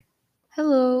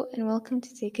Hello and welcome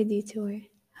to Take a Detour.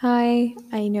 Hi,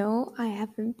 I know I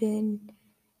haven't been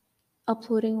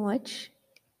uploading much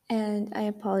and I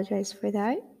apologize for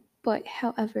that. But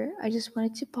however, I just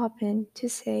wanted to pop in to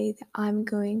say that I'm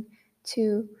going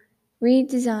to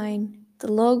redesign the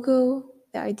logo,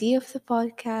 the idea of the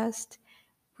podcast.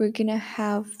 We're going to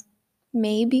have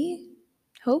maybe,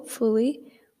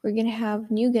 hopefully, we're going to have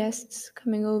new guests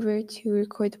coming over to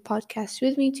record the podcast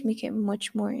with me to make it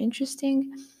much more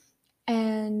interesting.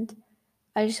 And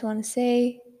I just want to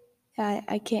say that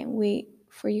I can't wait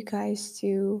for you guys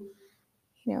to,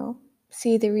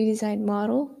 see the redesigned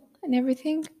model and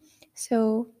everything.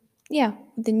 So, yeah,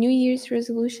 with the New Year's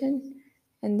resolution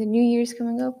and the New Year's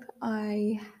coming up,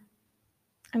 I'm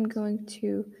going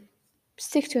to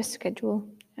stick to a schedule,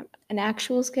 an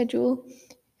actual schedule,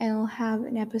 and I'll have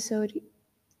an episode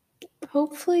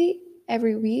hopefully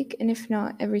every week, and if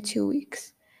not, every 2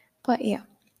 weeks. But yeah,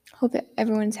 hope that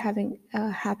everyone's having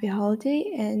a happy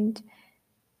holiday, and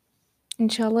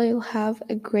inshallah, you'll have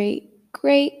a great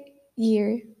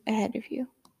year ahead of you.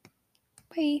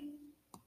 Bye.